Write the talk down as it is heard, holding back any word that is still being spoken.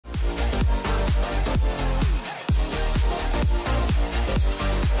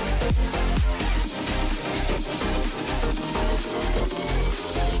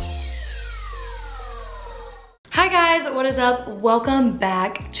what is up? Welcome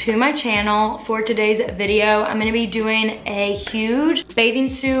back to my channel. For today's video, I'm gonna be doing a huge bathing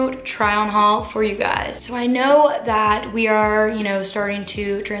suit try on haul for you guys. So I know that we are, starting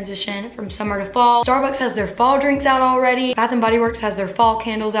to transition from summer to fall. Starbucks has their fall drinks out already. Bath & Body Works has their fall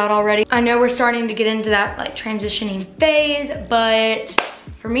candles out already. I know we're starting to get into that like transitioning phase, but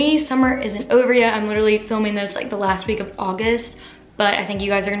for me, summer isn't over yet. I'm literally filming this like the last week of August, but I think you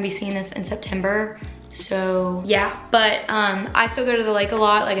guys are gonna be seeing this in September. So yeah, but I still go to the lake a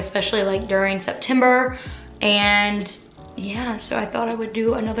lot, like especially like during September. And yeah, so I thought I would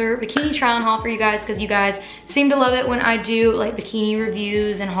do another bikini try on haul for you guys because you guys seem to love it when I do like bikini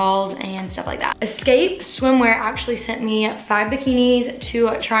reviews and hauls and stuff like that. Escape Swimwear actually sent me 5 bikinis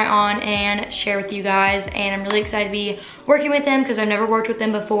to try on and share with you guys, and I'm really excited to be working with them because I've never worked with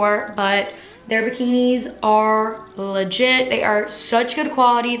them before, but their bikinis are legit. They are such good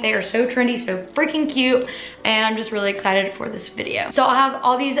quality. They are so trendy, so freaking cute, and I'm just really excited for this video. So I'll have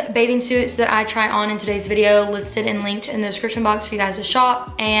all these bathing suits that I try on in today's video listed and linked in the description box for you guys to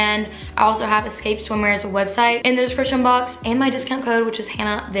shop, and I also have Escape Swimwear's website in the description box and my discount code, which is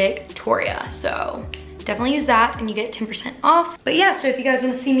Hannah Victoria. So definitely use that and you get 10% off. But yeah, so if you guys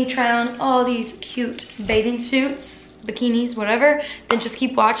want to see me try on all these cute bathing suits, bikinis, whatever, then just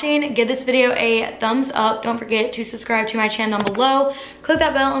keep watching. Give this video a thumbs up. Don't forget to subscribe to my channel down below. Click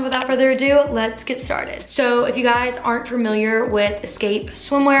that bell, and without further ado, let's get started. So if you guys aren't familiar with Escape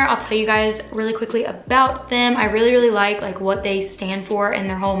Swimwear, I'll tell you guys really quickly about them. I really like what they stand for and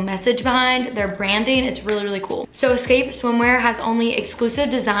their whole message behind their branding. It's really cool. So Escape Swimwear has only exclusive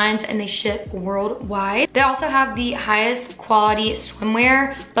designs and they ship worldwide. They also have the highest quality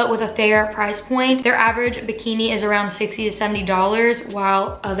swimwear, but with a fair price point. Their average bikini is around $60 to $70,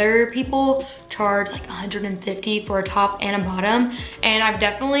 while other people charge like $150 for a top and a bottom. And I've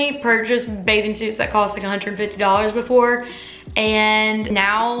definitely purchased bathing suits that cost like $150 before, and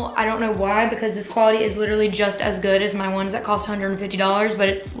now I don't know why, because this quality is literally just as good as my ones that cost $150, but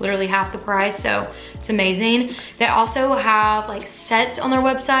it's literally half the price, so it's amazing. They also have like sets on their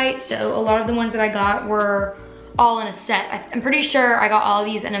website, so a lot of the ones that I got were all in a set. I'm pretty sure I got all of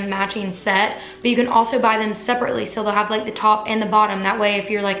these in a matching set, but you can also buy them separately, so they'll have like the top and the bottom. That way if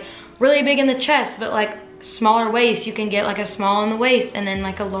you're like really big in the chest but like smaller waist, you can get like a small in the waist and then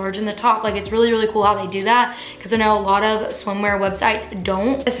like a large in the top. Like it's really cool how they do that, because I know a lot of swimwear websites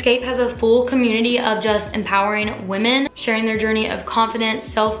don't. Escape has a full community of just empowering women, sharing their journey of confidence,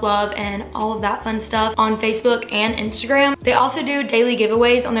 self-love, and all of that fun stuff on Facebook and Instagram. They also do daily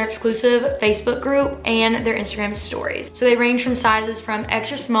giveaways on their exclusive Facebook group and their Instagram stories. So they range from sizes from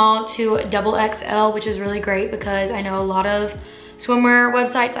extra small to XXL, which is really great because I know a lot of swimwear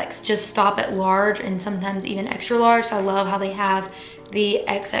websites like just stop at large and sometimes even extra large, so I love how they have the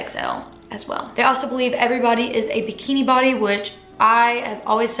XXL as well. They also believe everybody is a bikini body, which I have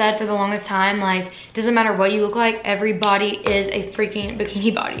always said for the longest time, like it doesn't matter what you look like, everybody is a freaking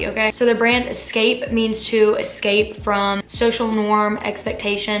bikini body, okay? So the brand Escape means to escape from social norm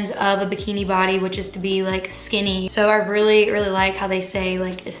expectations of a bikini body, which is to be like skinny. So I really like how they say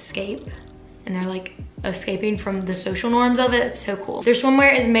like escape, and they're like escaping from the social norms of it. It's so cool. Their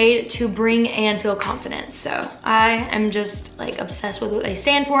swimwear is made to bring and feel confidence. So I am just like obsessed with what they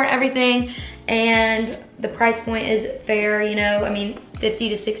stand for and everything. And the price point is fair, I mean, $50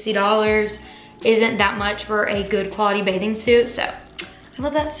 to $60 isn't that much for a good quality bathing suit. So I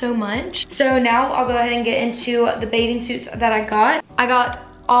love that so much. So now I'll go ahead and get into the bathing suits that I got. I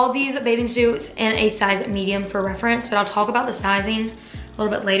got all these bathing suits in a size medium for reference, but I'll talk about the sizing a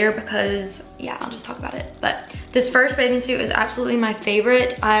little bit later because yeah, I'll just talk about it. But this first bathing suit is absolutely my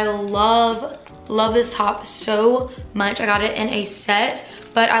favorite. I love this top so much. I got it in a set,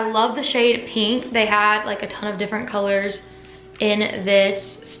 but I love the shade pink. They had like a ton of different colors in this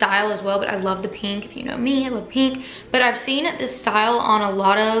style as well, but I love the pink. If you know me, I love pink. But I've seen this style on a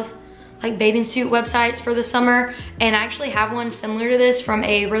lot of like bathing suit websites for the summer, and I actually have one similar to this from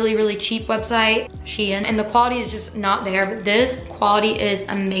a really cheap website, Shein, and the quality is just not there, but this quality is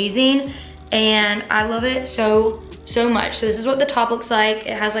amazing and I love it so much. So this is what the top looks like.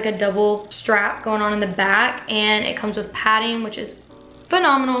 It has like a double strap going on in the back, and it comes with padding, which is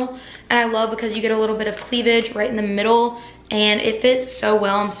phenomenal, and I love because you get a little bit of cleavage right in the middle, and it fits so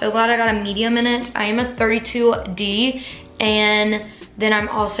well. I'm so glad I got a medium in it. I am a 32D, and then I'm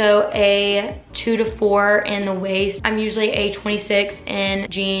also a 2 to 4 in the waist. I'm usually a 26 in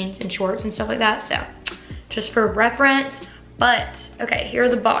jeans and shorts and stuff like that, so just for reference. But okay, here are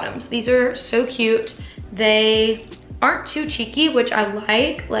the bottoms. These are so cute. They aren't too cheeky, which I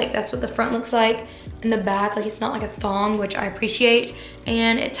like that's what the front looks like. In the back, like it's not like a thong, which I appreciate,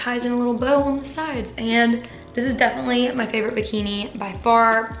 and it ties in a little bow on the sides, and This is definitely my favorite bikini by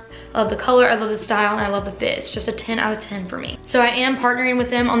far. I love the color, I love the style, and I love the fit. It's just a 10 out of 10 for me. So I am partnering with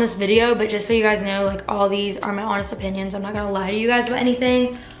them on this video, but just so you guys know, like, all these are my honest opinions. I'm not gonna lie to you guys about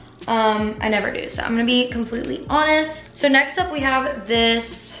anything. I never do, so I'm gonna be completely honest. So next up we have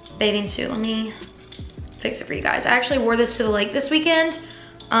this bathing suit. Let me fix it for you guys. I actually wore this to the lake this weekend,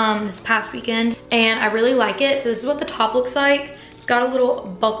 this past weekend, and I really like it. So this is what the top looks like. It's got a little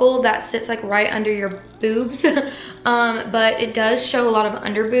buckle that sits like right under your boobs, but it does show a lot of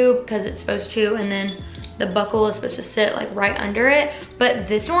under boob because it's supposed to, and then the buckle is supposed to sit like right under it. But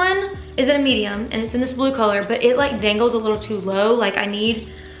this one is in a medium and it's in this blue color, but it like dangles a little too low. Like I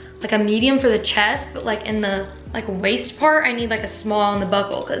need like a medium for the chest, but like in the like waist part, I need like a small on the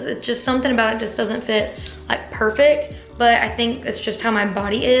buckle because it's just something about it just doesn't fit like perfect. But I think it's just how my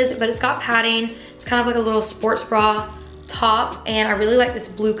body is. But it's got padding. It's kind of like a little sports bra top, and I really like this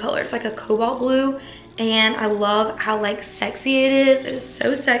blue color. It's like a cobalt blue, and I love how like sexy it is. It is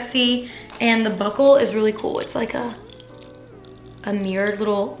so sexy, and the buckle is really cool. It's like a mirrored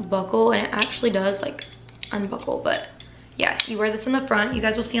little buckle, and it actually does like unbuckle. But yeah, you wear this in the front. You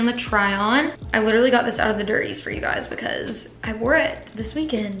guys will see on the try on. I literally got this out of the dirties for you guys because I wore it this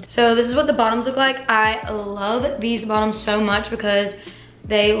weekend. So this is what the bottoms look like. I love these bottoms so much because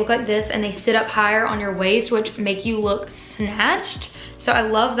they look like this and they sit up higher on your waist, which make you look snatched. So I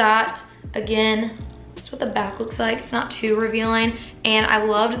love that. Again, that's what the back looks like. It's not too revealing. And I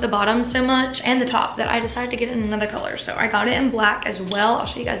loved the bottom so much and the top that I decided to get it in another color. So I got it in black as well. I'll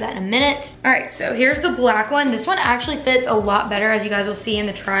show you guys that in a minute. All right, so here's the black one. This one actually fits a lot better, as you guys will see in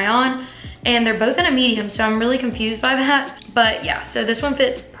the try on. And they're both in a medium, so I'm really confused by that. But yeah, so this one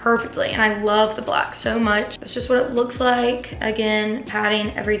fits perfectly, and I love the black so much. That's just what it looks like. Again,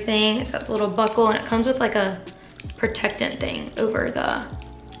 padding, everything. It's got the little buckle, and it comes with like a protectant thing over the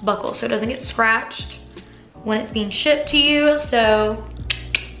buckle so it doesn't get scratched when it's being shipped to you. So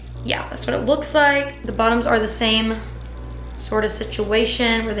yeah, that's what it looks like. The bottoms are the same sort of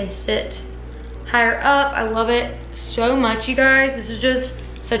situation where they sit higher up. I love it so much, you guys. This is just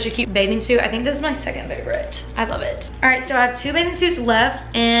such a cute bathing suit. I think this is my second favorite. I love it. All right, so I have 2 bathing suits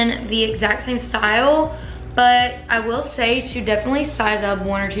left in the exact same style, but I will say to definitely size up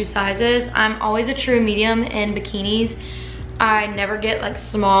 1 or 2 sizes. I'm always a true medium in bikinis. I never get like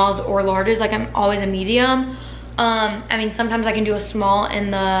smalls or larges. Like I'm always a medium. I mean, sometimes I can do a small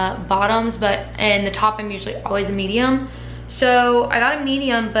in the bottoms, but in the top, I'm usually always a medium. So I got a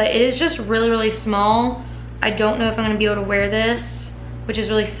medium, but it is just really, really small. I don't know if I'm gonna be able to wear this, which is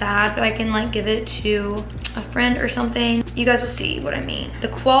really sad, but I can like give it to a friend or something. You guys will see what I mean. The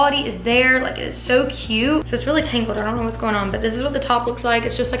quality is there, like it is so cute. So it's really tangled, I don't know what's going on, but this is what the top looks like.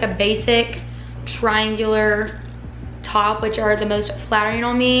 It's just like a basic triangular top, which are the most flattering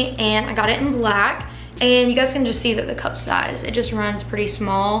on me, and I got it in black. And you guys can just see that the cup size, it just runs pretty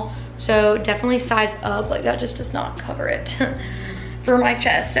small. So definitely size up, like that just does not cover it for my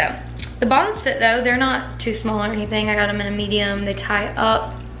chest. So the bottoms fit though, they're not too small or anything. I got them in a medium, they tie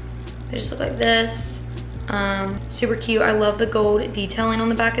up. They just look like this. Super cute. I love the gold detailing on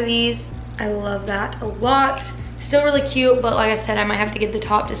the back of these. I love that a lot. Still really cute, but like I said, I might have to give the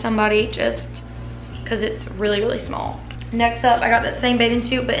top to somebody just because it's really, really small. Next up, I got that same bathing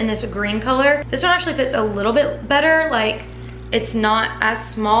suit, but in this green color. This one actually fits a little bit better. Like, it's not as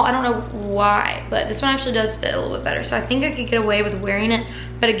small. I don't know why, but this one actually does fit a little bit better. So I think I could get away with wearing it.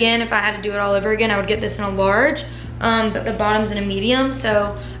 But again, if I had to do it all over again, I would get this in a large, but the bottom's in a medium.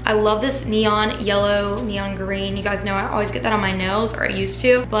 So I love this neon yellow, neon green. You guys know I always get that on my nails, or I used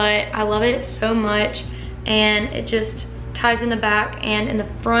to, but I love it so much. And it just ties in the back and in the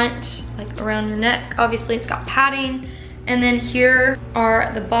front, like around your neck. Obviously, it's got padding. And then here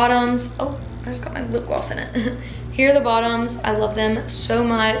are the bottoms. Oh, I just got my lip gloss in it. Here are the bottoms. I love them so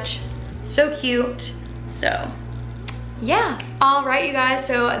much. So cute. So yeah. All right, you guys,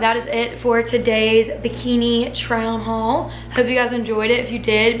 so that is it for today's bikini try on haul. Hope you guys enjoyed it. If you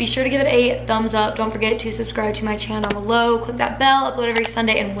did, be sure to give it a thumbs up. Don't forget to subscribe to my channel down below. Click that bell. Upload every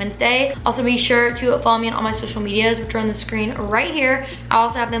Sunday and Wednesday. Also, be sure to follow me on all my social medias, which are on the screen right here. I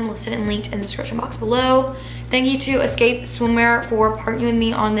also have them listed and linked in the description box below. Thank you to Escape Swimwear for partnering with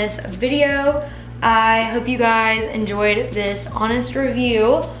me on this video. I hope you guys enjoyed this honest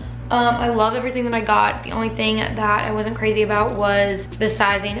review. I love everything that I got. The only thing that I wasn't crazy about was the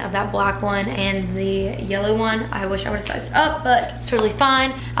sizing of that black one and the yellow one. I wish I would have sized up, but it's totally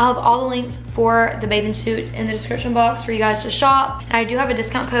fine. I'll have all the links for the bathing suits in the description box for you guys to shop. And I do have a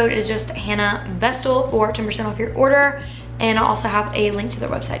discount code. It's just Hannah Vestal for 10% off your order. And I'll also have a link to their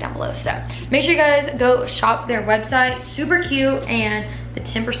website down below. So make sure you guys go shop their website. Super cute, and The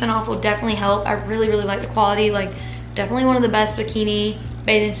 10% off will definitely help. I really, really like the quality. Like, definitely one of the best bikini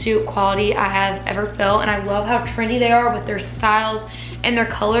bathing suit quality I have ever felt. And I love how trendy they are with their styles and their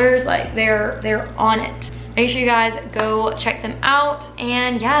colors. Like, they're on it. Make sure you guys go check them out.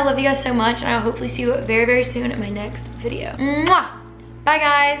 And yeah, I love you guys so much. And I'll hopefully see you very, very soon in my next video. Mwah! Bye,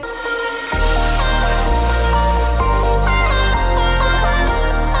 guys.